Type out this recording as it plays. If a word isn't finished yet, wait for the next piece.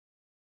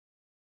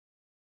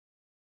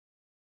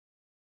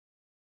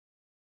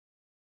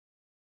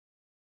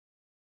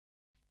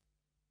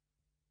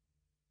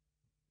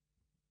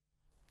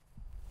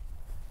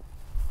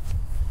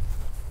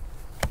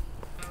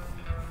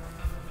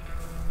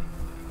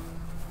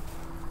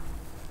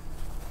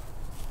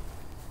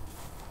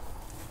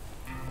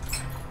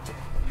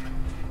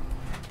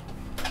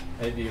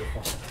Hey,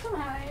 beautiful.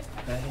 Hi.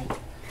 Hey.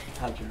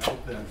 How'd your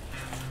night been?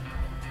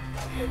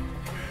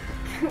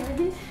 Good. I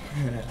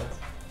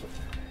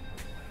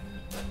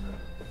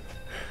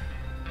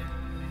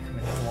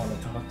mean, I want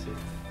to talk to you.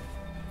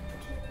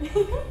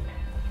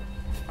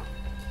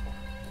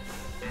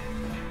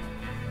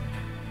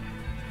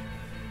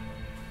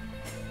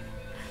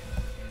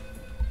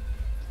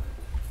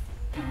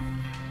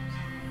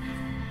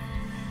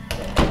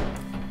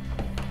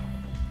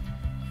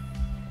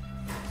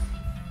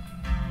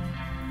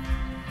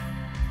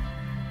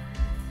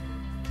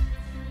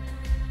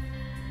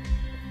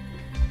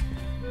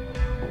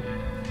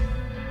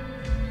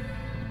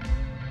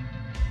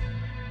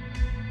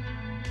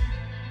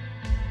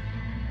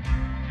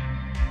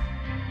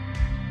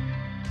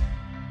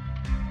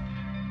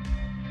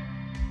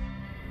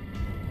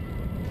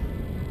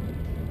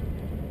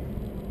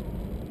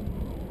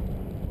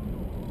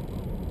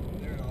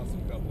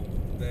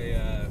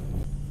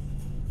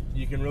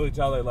 You can really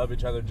tell they love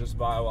each other just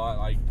by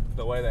like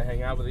the way they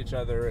hang out with each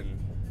other and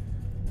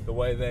the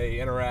way they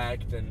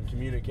interact and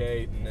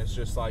communicate, and it's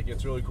just like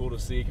it's really cool to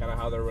see kind of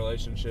how their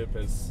relationship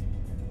has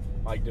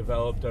like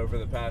developed over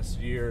the past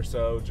year or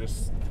so.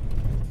 Just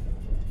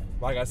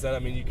like I said, I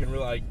mean, you can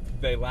really like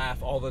they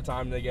laugh all the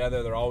time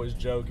together. They're always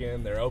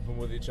joking. They're open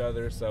with each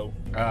other. So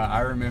I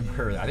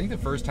remember, I think the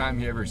first time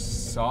he ever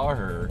saw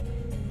her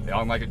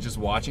on like just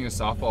watching a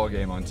softball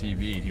game on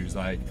TV, he was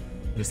like,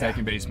 the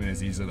second baseman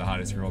is easily the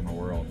hottest girl in the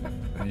world.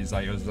 And he's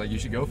like, it was like, you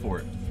should go for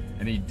it.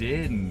 And he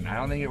did, and I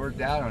don't think it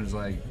worked out. I was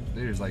like,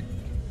 dude, there's like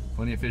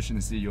plenty of fish in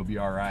the sea, you'll be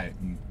all right.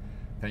 And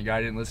thank God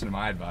I didn't listen to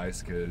my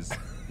advice, because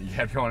he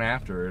kept going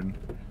after her, and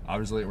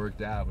obviously it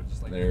worked out. But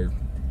just like, they're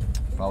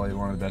probably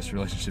one of the best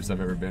relationships I've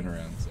ever been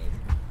around. So,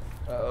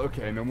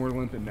 okay, no more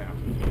limping now.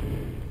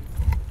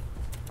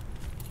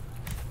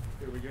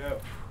 Here we go.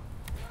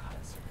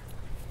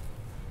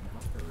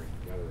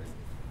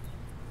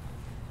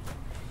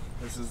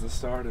 this is the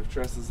start of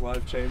Tress's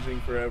life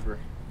changing forever,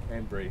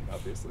 and Bri,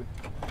 obviously.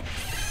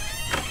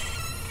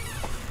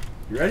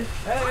 You ready?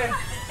 Hey!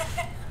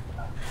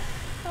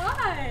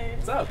 Hi.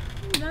 What's up?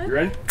 Nothing? You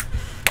ready?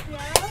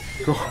 Yeah.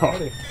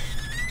 Cool.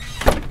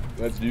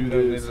 Let's do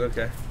this.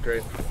 Okay,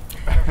 great.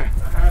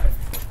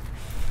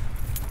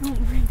 Oh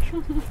my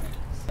god.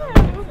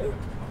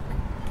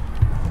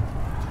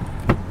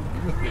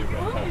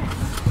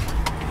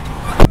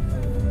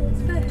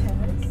 What's the heck?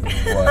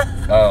 What?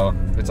 Oh,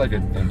 it's like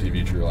an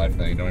MTV True Life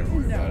thing. Don't even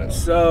worry about it.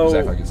 So, Just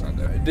act like it's not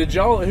there.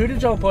 who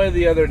did y'all play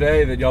the other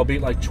day that y'all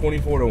beat like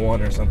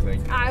 24-1 or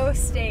something? Iowa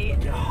State.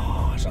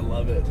 Gosh, I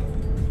love it.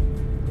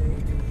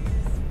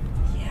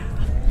 Yeah.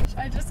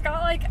 I just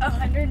got like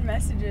 100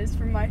 messages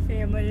from my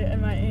family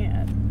and my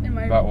aunt and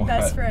my About what?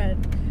 best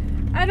friend.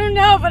 I don't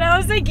know, but I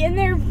was like in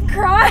there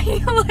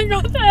crying. I'm like,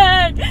 what the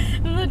heck?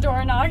 And the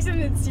door knocks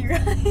and it's you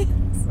guys.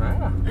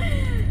 Ah.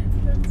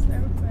 That's so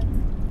funny.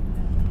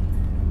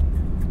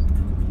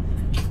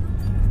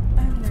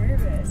 I'm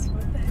nervous.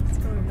 What the heck's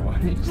going on?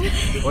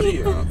 What are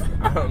you?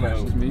 I don't It's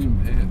know. just me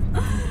and Ben.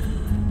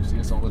 You see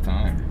us all the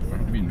time. You don't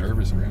have to be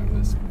nervous around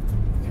us.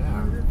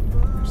 Yeah,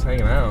 just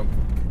hanging out.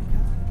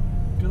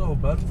 Good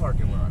old Bud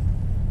parking lot.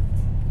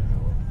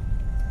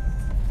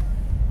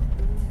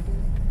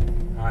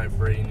 All right,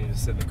 Bri, you need to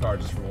sit in the car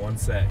just for 1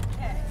 sec.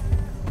 Okay.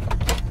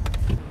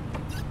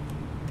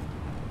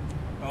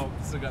 Oh,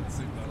 still got the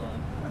seatbelt on.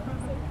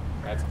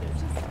 That's cool.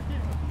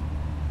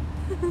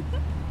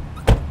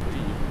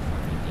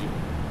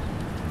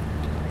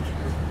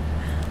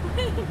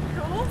 Wait,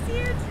 Cole's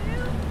here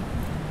too?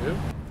 Who?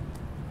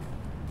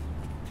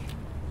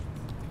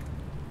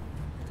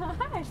 Hi.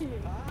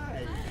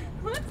 Hi.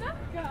 What's up,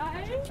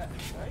 guys?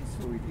 Hi,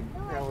 sweetie.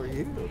 How are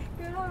you?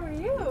 Good, how are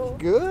you?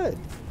 Good.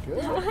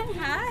 Good.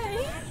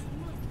 Hi.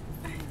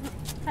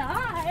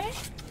 Hi.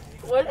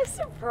 What a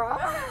surprise!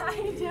 Hi.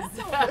 Hey,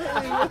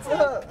 what's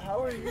up? How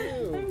are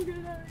you? I'm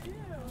good, how are you?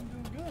 I'm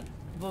doing good.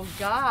 Well,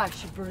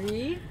 gosh,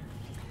 Bri,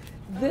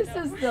 this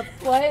is the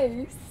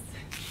place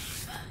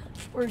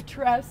where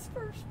Tress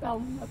first fell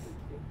in love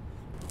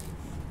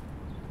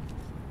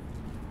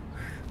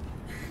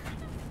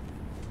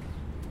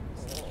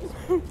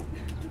with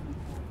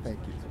Thank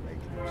you for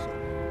making it so.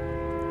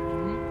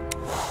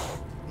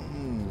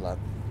 Love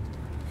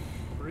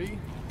Bri,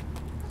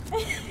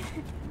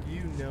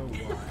 you know why.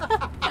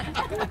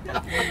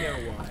 You know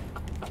why.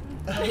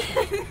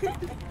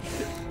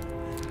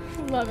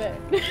 Love it.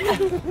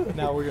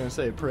 Now we're going to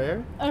say a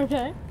prayer.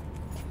 Okay.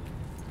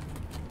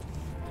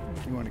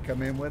 You want to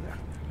come in with it?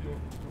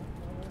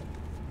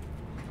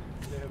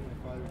 Dear Heavenly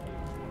Father, thank you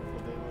for this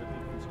wonderful day, Lord.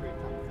 Thank you for this great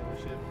time of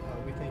fellowship.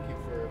 We thank you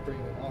for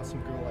bringing an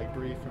awesome girl like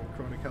Bri from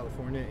Corona,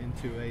 California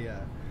into a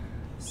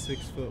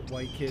 6-foot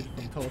white kid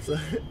from Tulsa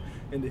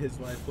into his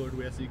life, Lord.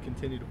 We ask that you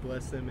continue to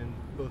bless them in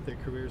both their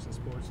careers and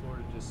sports, Lord,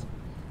 and just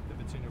if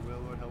it's in your will,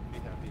 Lord, help them be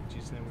happy. In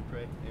Jesus' name we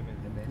pray. Amen.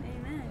 Amen.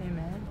 Amen.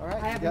 Amen. All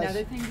right, I have guys.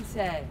 another thing to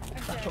say.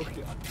 Okay. Oh,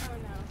 God. Oh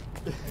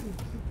no.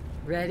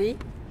 Ready?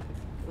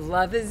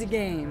 Love is a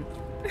game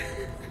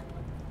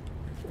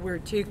where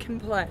two can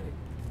play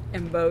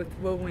and both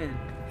will win.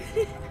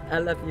 I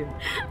love you.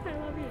 I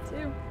love you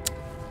too.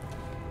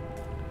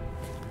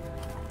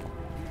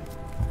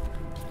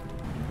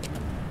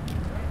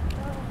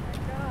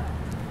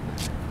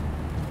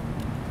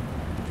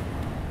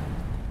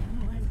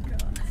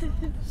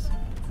 It's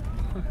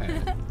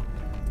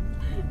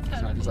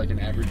not just like an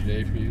average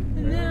day for you.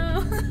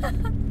 No.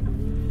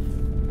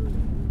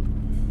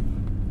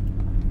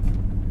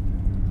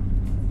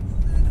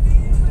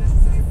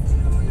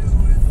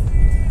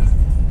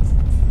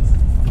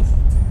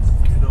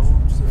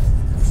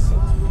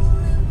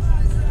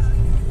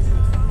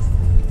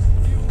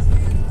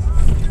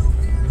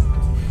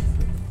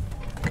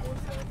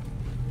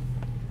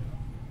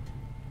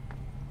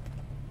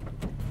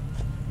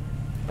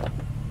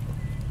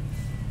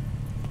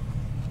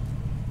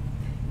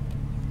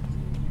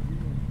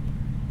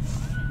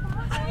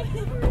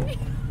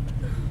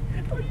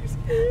 Are you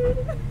scared?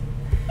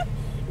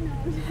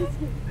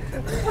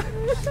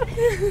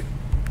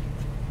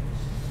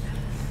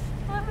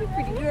 Hi,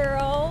 pretty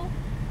girl.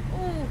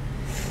 Ooh.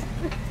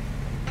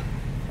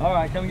 All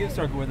right, come get a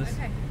circle with us.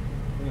 Okay.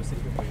 We're gonna sit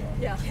here for you all.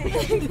 Yeah. Do you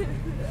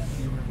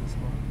remember this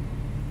spot?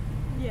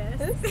 Yes.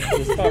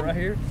 This spot right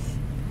here?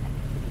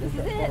 This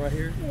spot right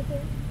here?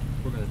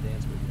 We're gonna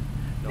dance with you.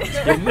 No, I'm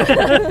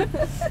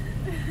just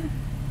kidding.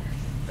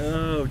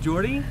 Oh,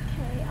 Jordy?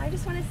 Okay, I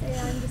just want to say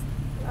I'm just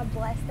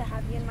blessed to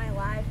have you in my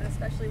life, and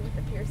especially with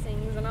the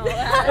piercings and all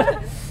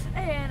that.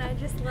 And I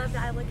just love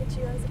that I look at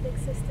you as a big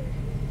sister.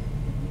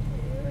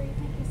 Lori,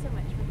 thank you so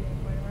much for being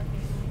a part of our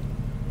family.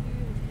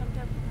 You've come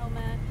to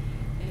Oklahoma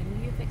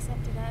and you've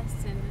accepted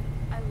us, and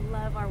I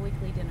love our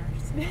weekly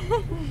dinners. So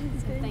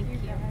thank you.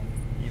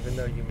 Even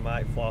though you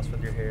might floss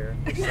with your hair,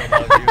 I still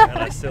love you, and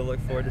I still look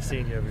forward to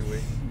seeing you every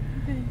week.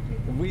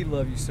 We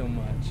love you so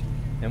much,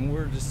 and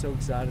we're just so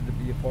excited to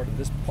be a part of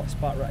this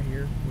spot right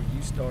here where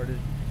you started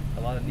a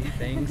lot of neat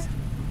things.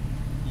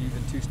 You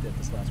even two-stepped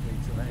this last week,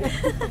 so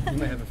hey, you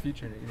might have a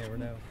future in it. You never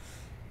know.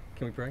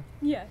 Can we pray?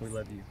 Yes. We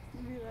love you.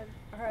 We love you.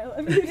 All right, I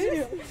love you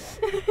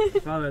too.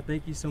 Father, I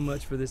thank you so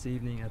much for this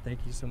evening. I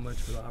thank you so much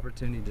for the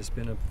opportunity to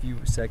spend a few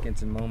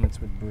seconds and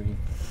moments with Bri.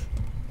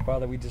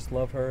 Father, we just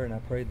love her, and I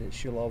pray that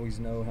she'll always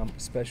know how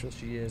special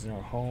she is in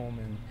our home,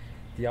 and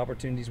the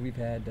opportunities we've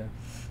had to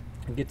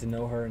get to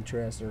know her and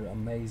Tress are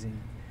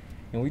amazing.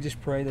 And we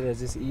just pray that as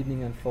this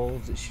evening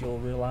unfolds, that she'll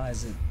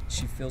realize that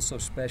she feels so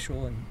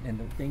special, and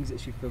the things that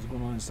she feels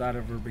going on inside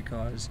of her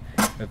because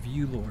of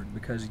you, Lord,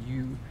 because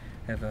you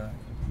have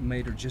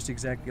made her just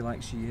exactly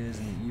like she is,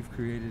 and that you've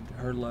created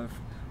her love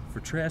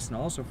for Tress and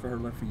also for her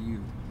love for you.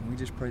 And we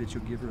just pray that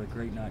you'll give her a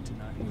great night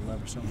tonight, and we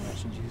love her so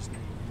much in Jesus' name.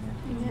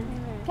 Amen.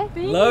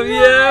 Okay. Love you.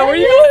 Where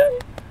you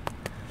at?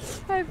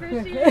 I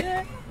appreciate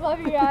it. Love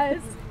you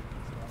guys.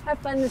 Have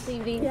fun this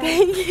evening.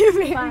 Thank you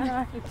very Bye.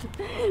 much.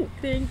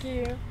 Thank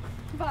you.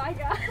 Bye,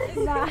 guys.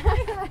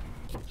 Bye.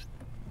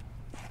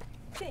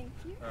 Thank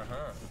you.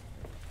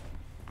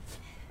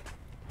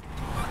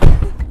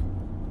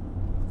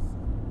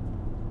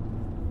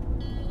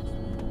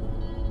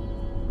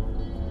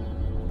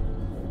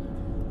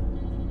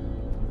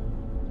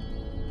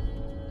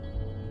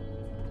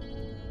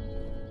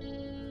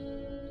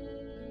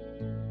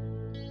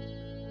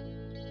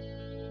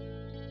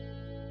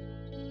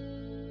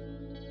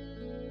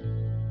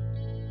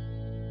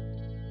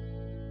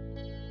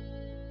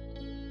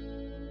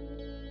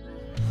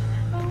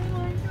 Oh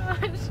my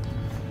gosh.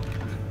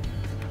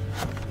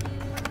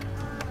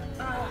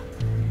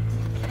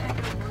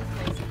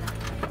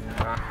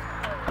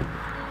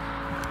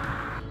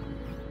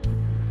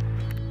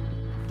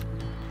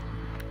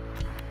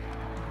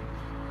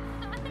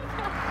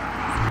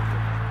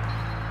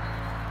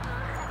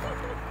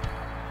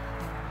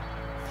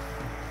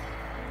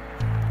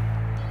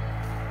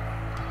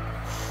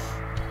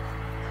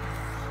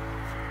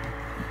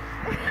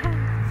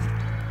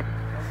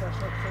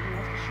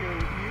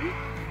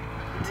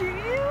 Do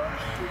you?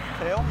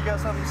 Hale, you got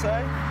something to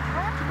say?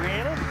 To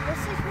Brianna? This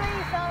is where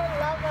you fell in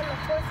love on the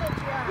 4th of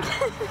July.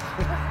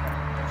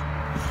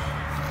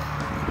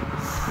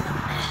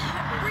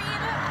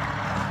 Brianna,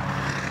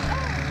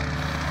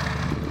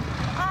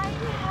 I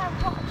have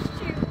watched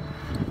you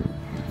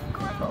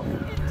grow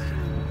into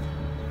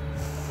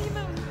the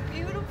most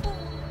beautiful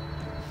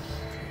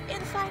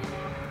inside and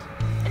out.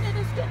 And it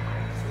has been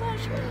my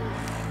pleasure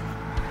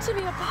to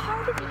be a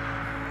part of it.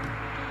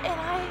 And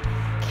I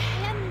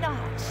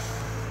cannot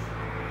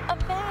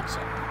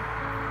imagine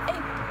a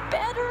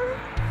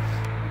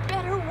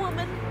better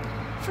woman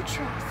for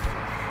Tress.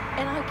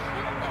 And I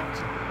can't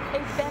imagine a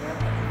better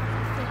man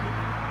for you.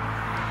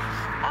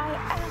 I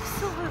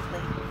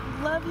absolutely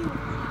love you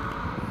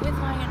with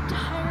my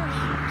entire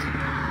heart.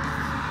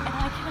 And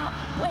I cannot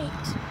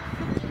wait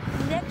for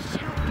the next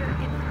chapter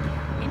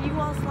in you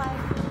all's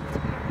life to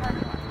be a part of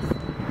ours.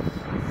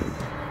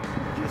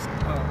 Just the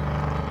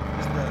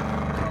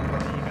talk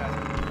about you guys.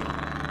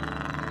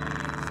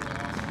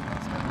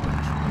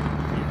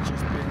 It's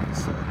just been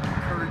so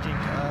encouraging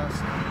to us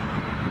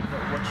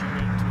that what you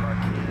mean to our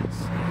kids,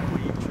 the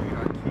way you treat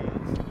our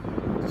kids.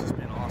 It's just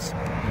been awesome.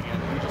 And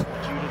we just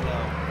want you to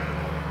know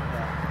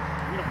that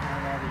we don't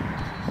have all the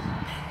answers,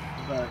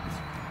 but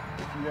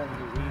if you ever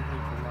need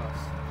anything from us,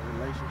 a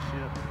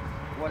relationship,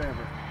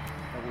 whatever,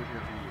 that we're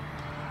here for you.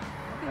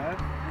 Okay?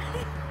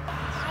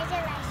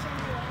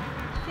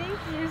 thank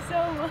you so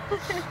much.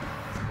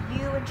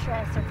 You and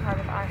Tress are part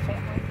of our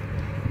family.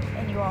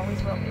 and you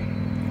always will be.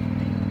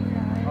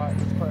 All right,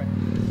 let's pray.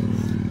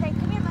 Hey,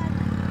 come here, bud.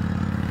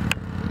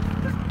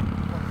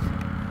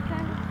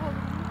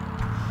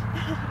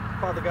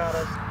 Father God,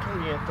 I come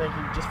to you and thank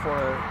you just for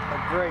a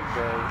great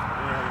day.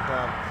 And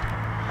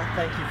I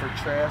thank you for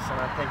Tress, and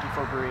I thank you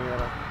for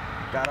Brianna.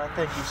 God, I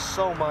thank you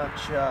so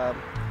much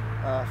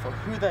for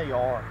who they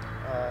are,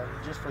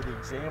 just for the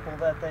example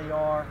that they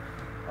are.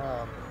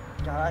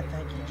 God, I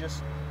thank you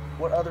just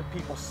what other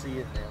people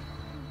see in them.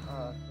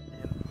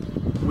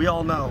 And we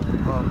all know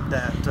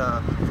that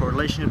for a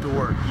relationship to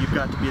work, you've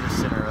got to be the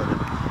center of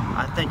it.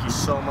 I thank you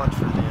so much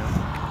for them.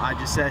 I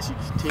just ask you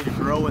to continue to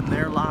grow in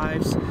their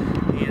lives,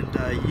 and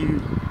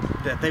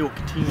that they will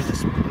continue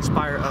to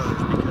inspire others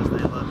because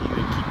they love you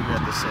and keep you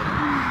at the center.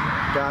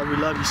 God, we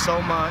love you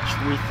so much.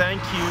 We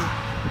thank you,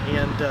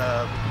 and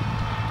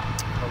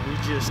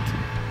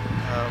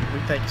we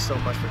thank you so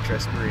much for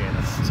Tress and Brianna.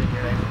 It's in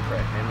your name we pray.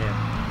 Amen.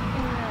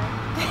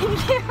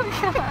 Thank you,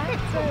 guys.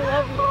 I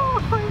love you. Oh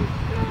my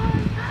God.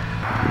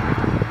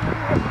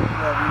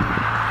 Love you.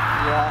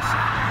 You're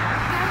awesome.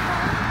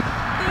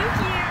 Thank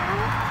you.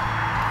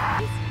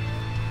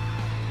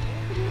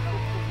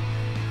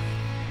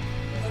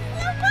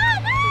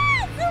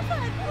 So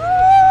fun! Woo!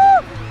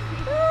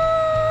 Woo!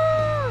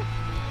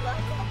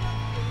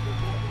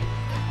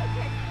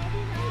 Okay,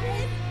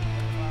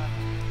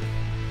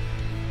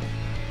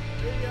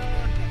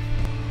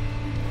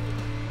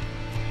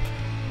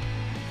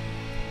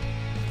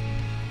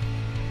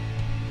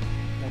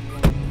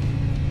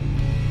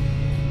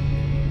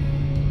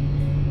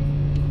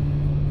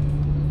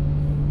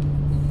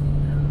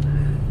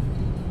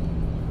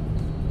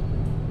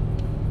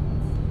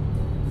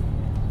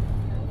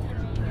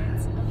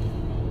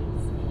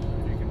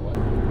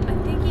 I'm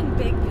thinking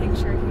big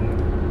picture here,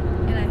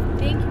 and I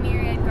think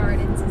Myriad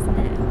Gardens is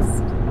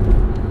next.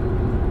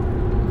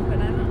 But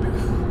I don't know,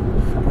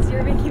 because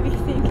you're making me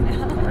think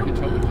now. I can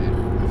totally do.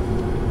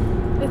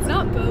 It's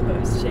not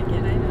Bobo's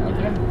chicken, I know.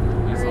 Okay.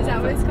 Or is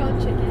that what it's called,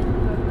 chicken?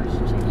 Bobo's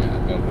chicken? Yeah,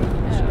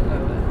 Bobo's. Oh,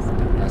 Bobo's.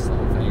 Okay. That's the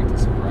whole thing. It's a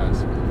surprise.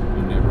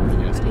 You never would have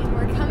guessed I it. mean,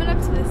 we're coming up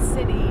to the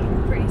city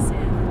pretty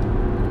soon,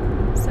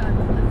 so I'm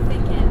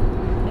thinking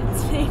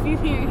it's maybe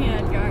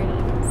Myriad Gardens.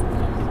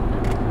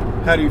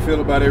 How do you feel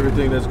about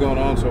everything that's going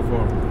on so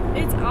far?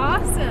 It's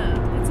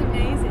awesome. It's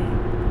amazing.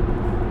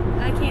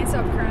 I can't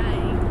stop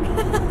crying.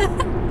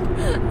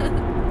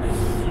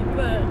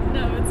 But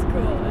no, it's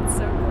cool. It's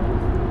so cool.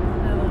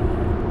 I love it.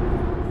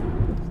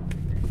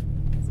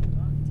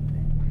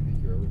 I think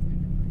you're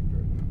overthinking things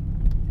right now.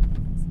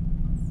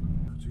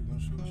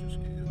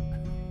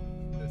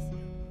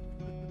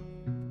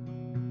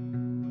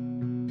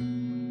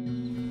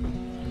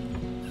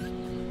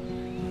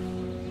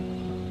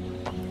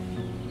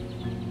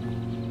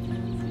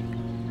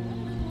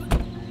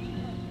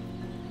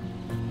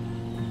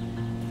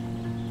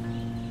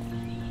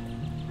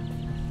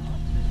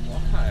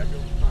 I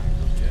feel fine.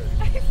 I feel good.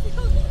 I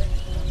feel good.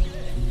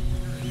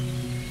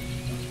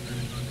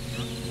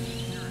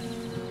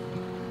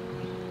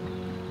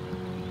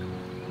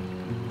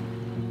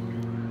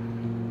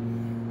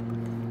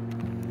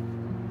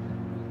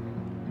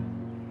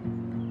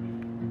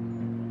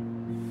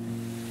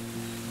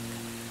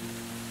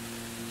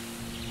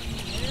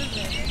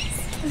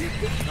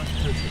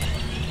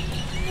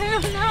 I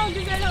don't know,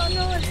 because I don't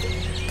know what's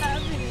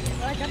happening.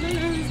 Like, I don't know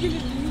who's going to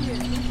be here.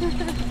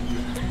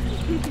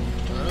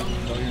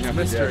 Well, you have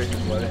mystery.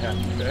 Just let it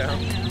happen. Yeah.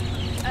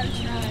 I'm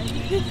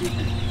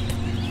trying.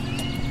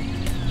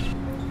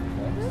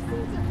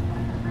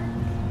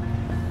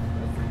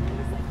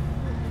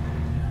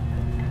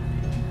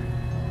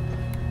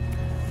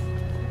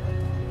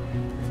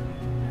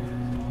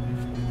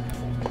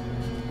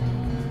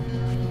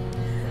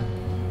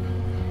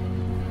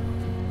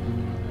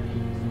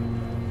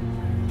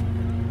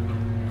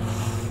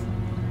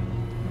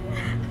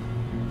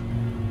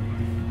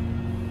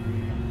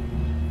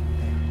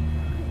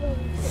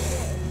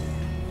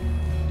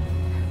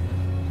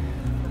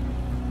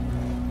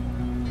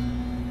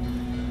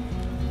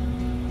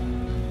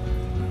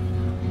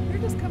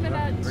 Coming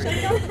out and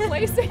shutting out the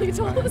place that you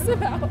told us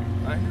about.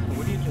 I know.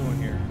 What are you doing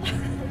here?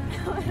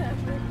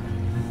 Whatever.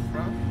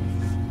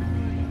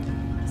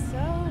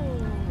 So,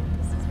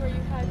 this is where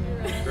you had your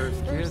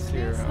First kiss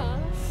here, huh?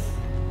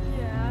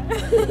 Yeah.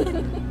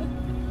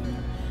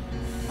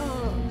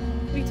 Oh,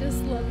 we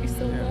just love you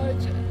so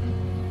much.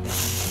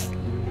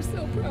 We're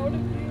so proud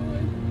of you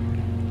and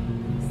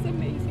this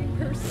amazing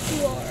person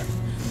you are.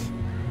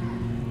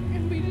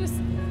 And we just...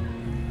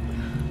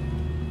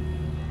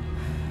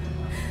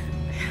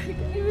 I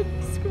can't even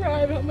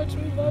describe how much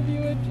we love you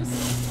and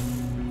just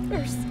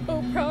are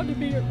so proud to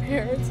be your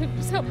parents and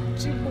just how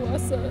much you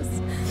bless us.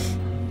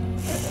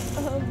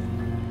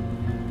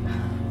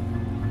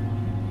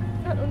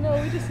 I don't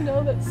know, we just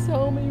know that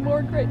so many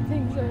more great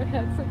things are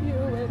ahead for you,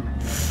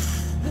 and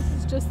this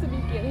is just the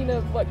beginning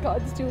of what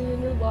God's doing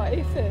in your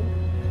life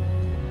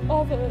and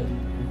all the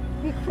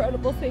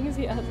incredible things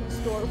He has in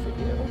store for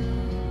you.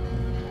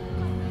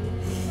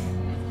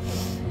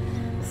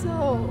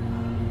 So,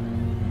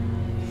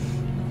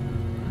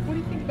 what do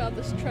you think about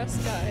this Tress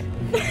guy?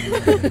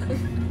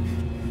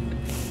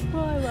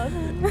 Well, I love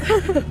him.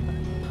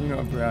 You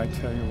know, Bri, I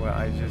tell you what,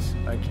 I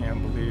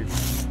can't believe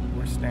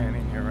we're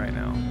standing here right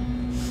now.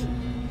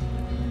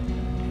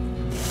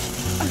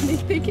 I mean,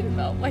 thinking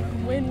about like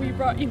when we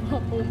brought you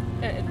home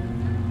and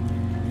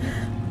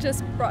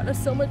just brought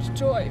us so much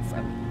joy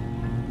from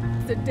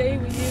the day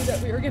we knew that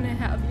we were gonna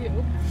have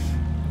you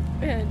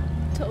and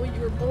until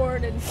you were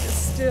born, and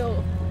just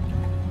still,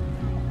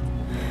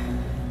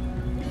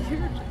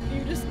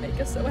 you just make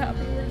us so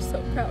happy. We're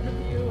so proud of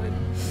you, and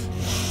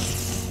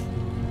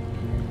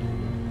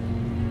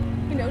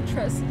you know,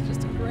 Tress is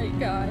just a great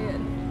guy,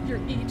 and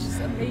you're each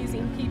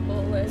amazing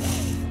people, and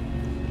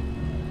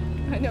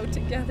I know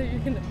together you're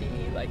gonna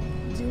be like,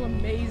 do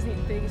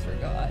amazing things for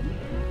God.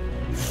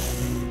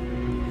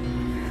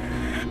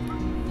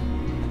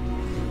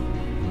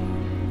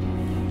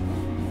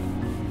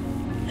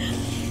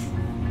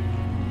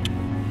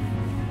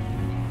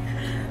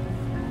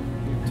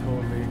 You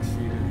totally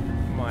exceeded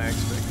my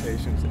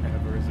expectations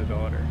ever as a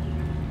daughter.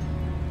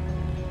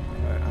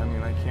 I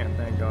mean, I can't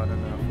thank God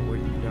enough for what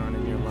you've done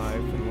in your life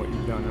and what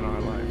you've done in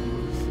our life.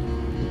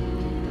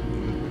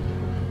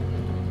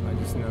 I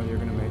just know you're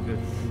gonna make the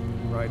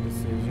right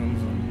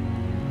decisions and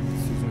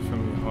decisions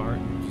from your heart.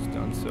 You've just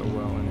done so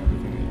well in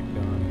everything that you've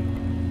done.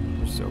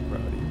 We're so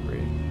proud of you,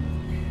 Bri.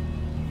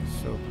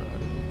 So proud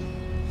of you.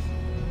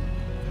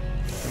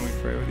 Can we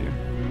pray with you?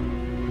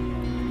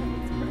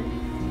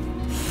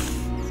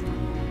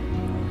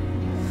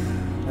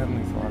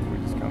 Heavenly Father, we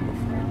just come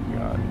before you,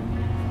 God.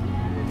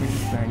 We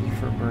just thank you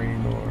for Bri,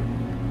 Lord.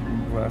 You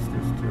blessed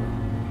us to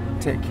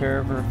take care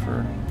of her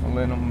for a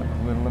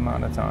little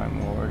amount of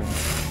time, Lord.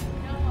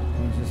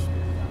 And we just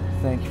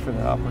thank you for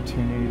the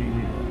opportunity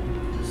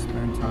to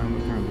spend time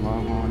with her and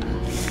love on her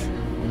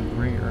and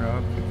bring her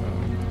up to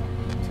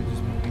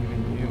just believe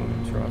in you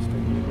and trust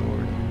in you,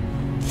 Lord,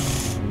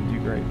 and do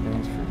great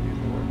things for you,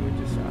 Lord. We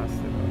just ask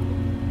that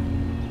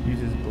you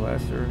just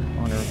bless her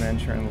on her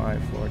venture in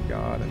life, Lord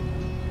God, and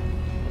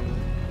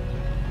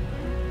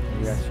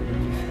we ask you to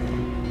just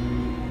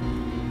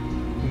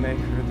make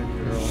her the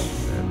girl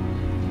that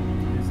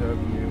is of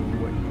you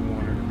and what you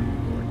want her to be,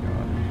 Lord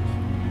God.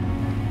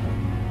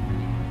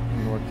 And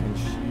Lord, can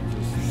she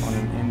just, on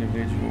an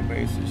individual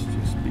basis,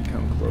 just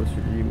become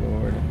closer to you,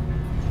 Lord, and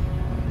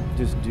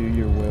just do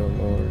your will,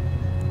 Lord.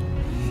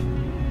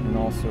 And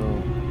also,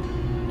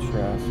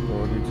 Tress,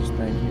 Lord, we just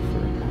thank you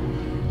for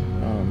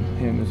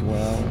him as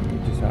well, and we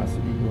just ask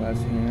that you bless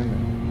him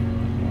and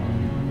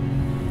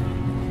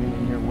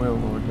in your will,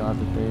 Lord God,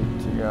 that they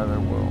together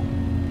will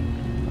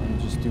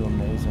just do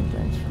amazing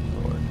things for the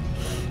Lord.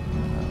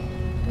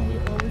 May you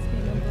always be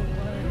number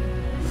one.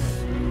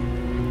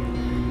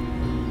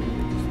 We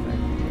just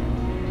thank you, God.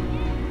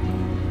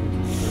 We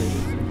just pray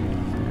this in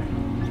Jesus' name.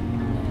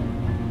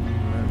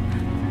 Amen.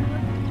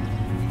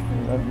 I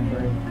love you,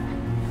 Bri.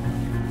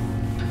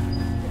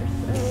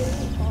 You're so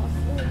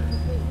awesome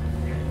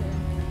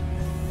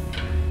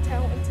and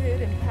talented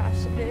and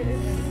passionate,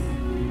 and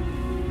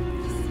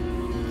just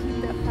keep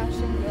that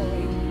passion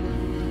going.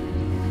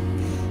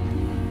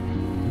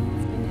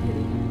 It's gonna get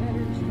even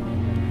better and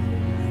stronger.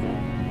 So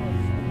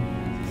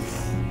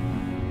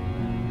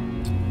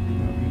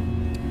Love you.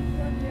 awesome.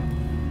 Love you.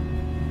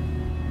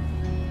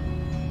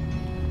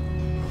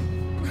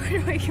 Where do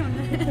I go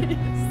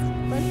next?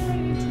 Money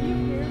running to you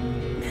here.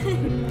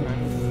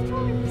 Oh,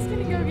 I'm just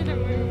gonna go get a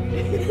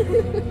movie.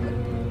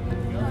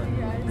 Love you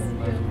guys.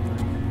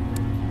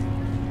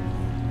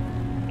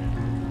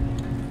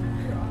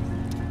 You're awesome.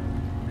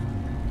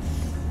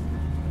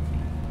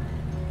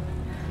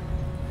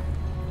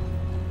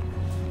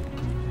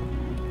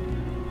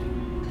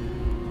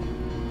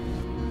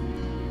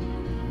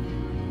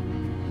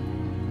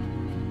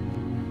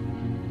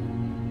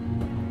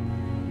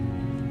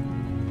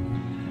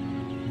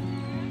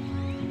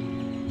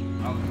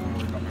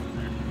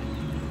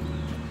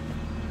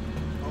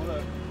 Hold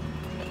up.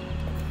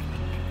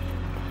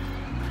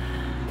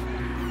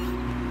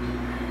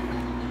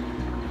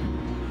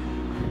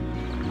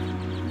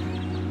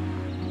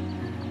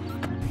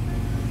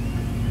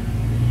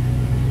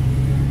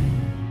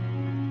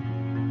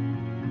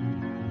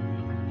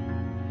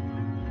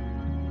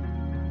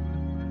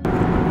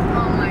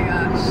 Oh my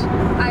gosh.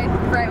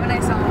 Right when I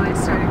saw him, I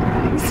started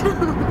crying. So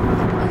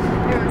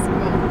it was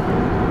cool.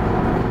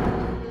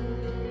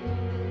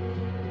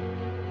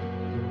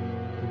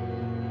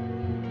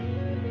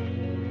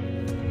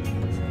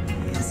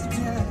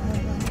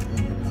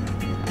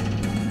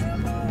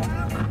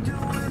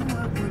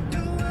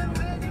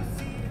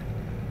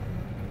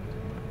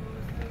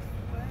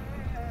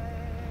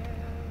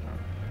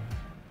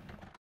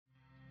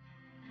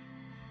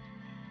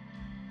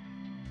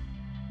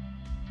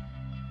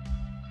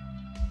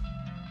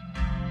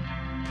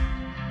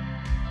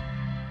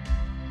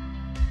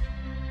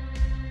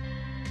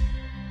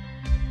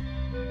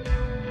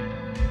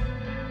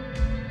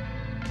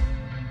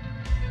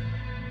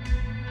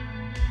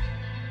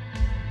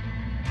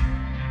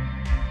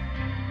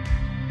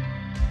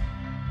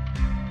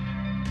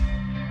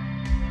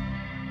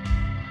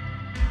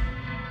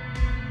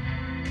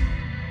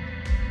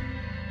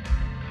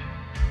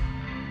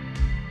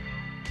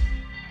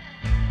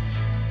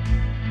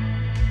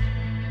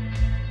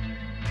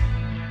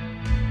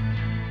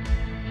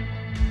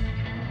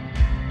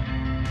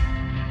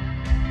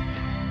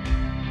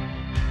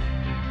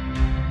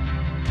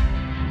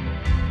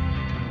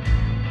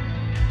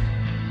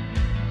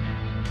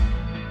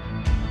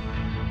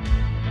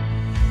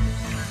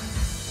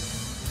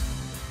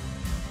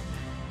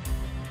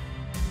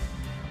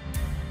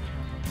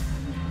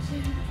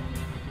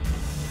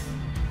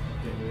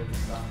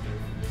 with the doctor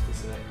for just a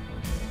sec.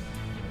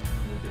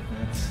 Look at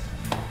Vince.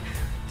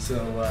 So,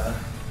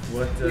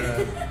 what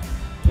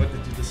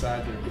did you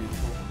decide to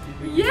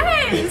do?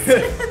 Yes!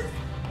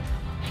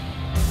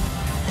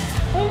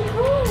 Of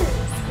course!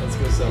 Let's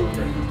go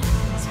celebrate.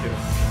 Let's go.